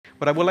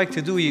What I would like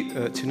to do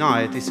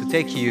tonight is to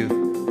take you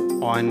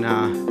on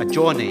a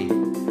journey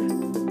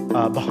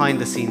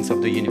behind the scenes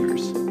of the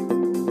universe.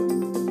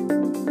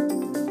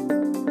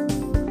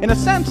 In a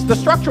sense, the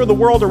structure of the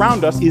world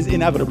around us is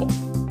inevitable.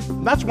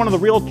 That's one of the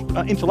real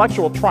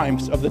intellectual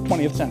triumphs of the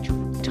 20th century.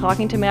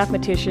 Talking to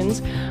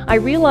mathematicians, I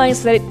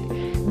realized that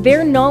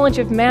their knowledge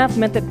of math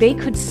meant that they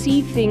could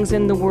see things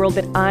in the world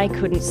that I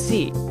couldn't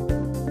see.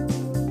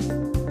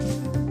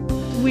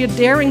 We're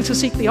daring to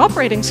seek the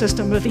operating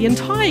system of the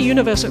entire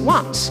universe at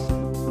once.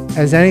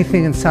 As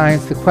anything in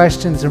science, the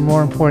questions are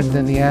more important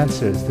than the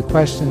answers. The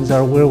questions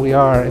are where we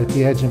are at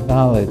the edge of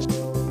knowledge.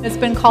 It's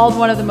been called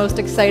one of the most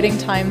exciting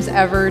times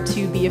ever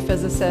to be a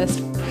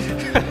physicist.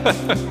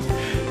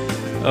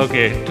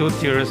 Okay, 2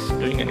 theorists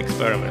doing an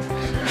experiment.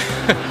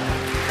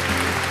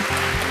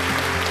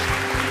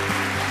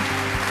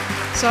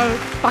 So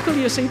buckle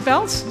your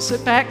seatbelts,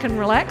 sit back and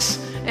relax,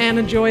 and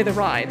enjoy the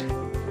ride.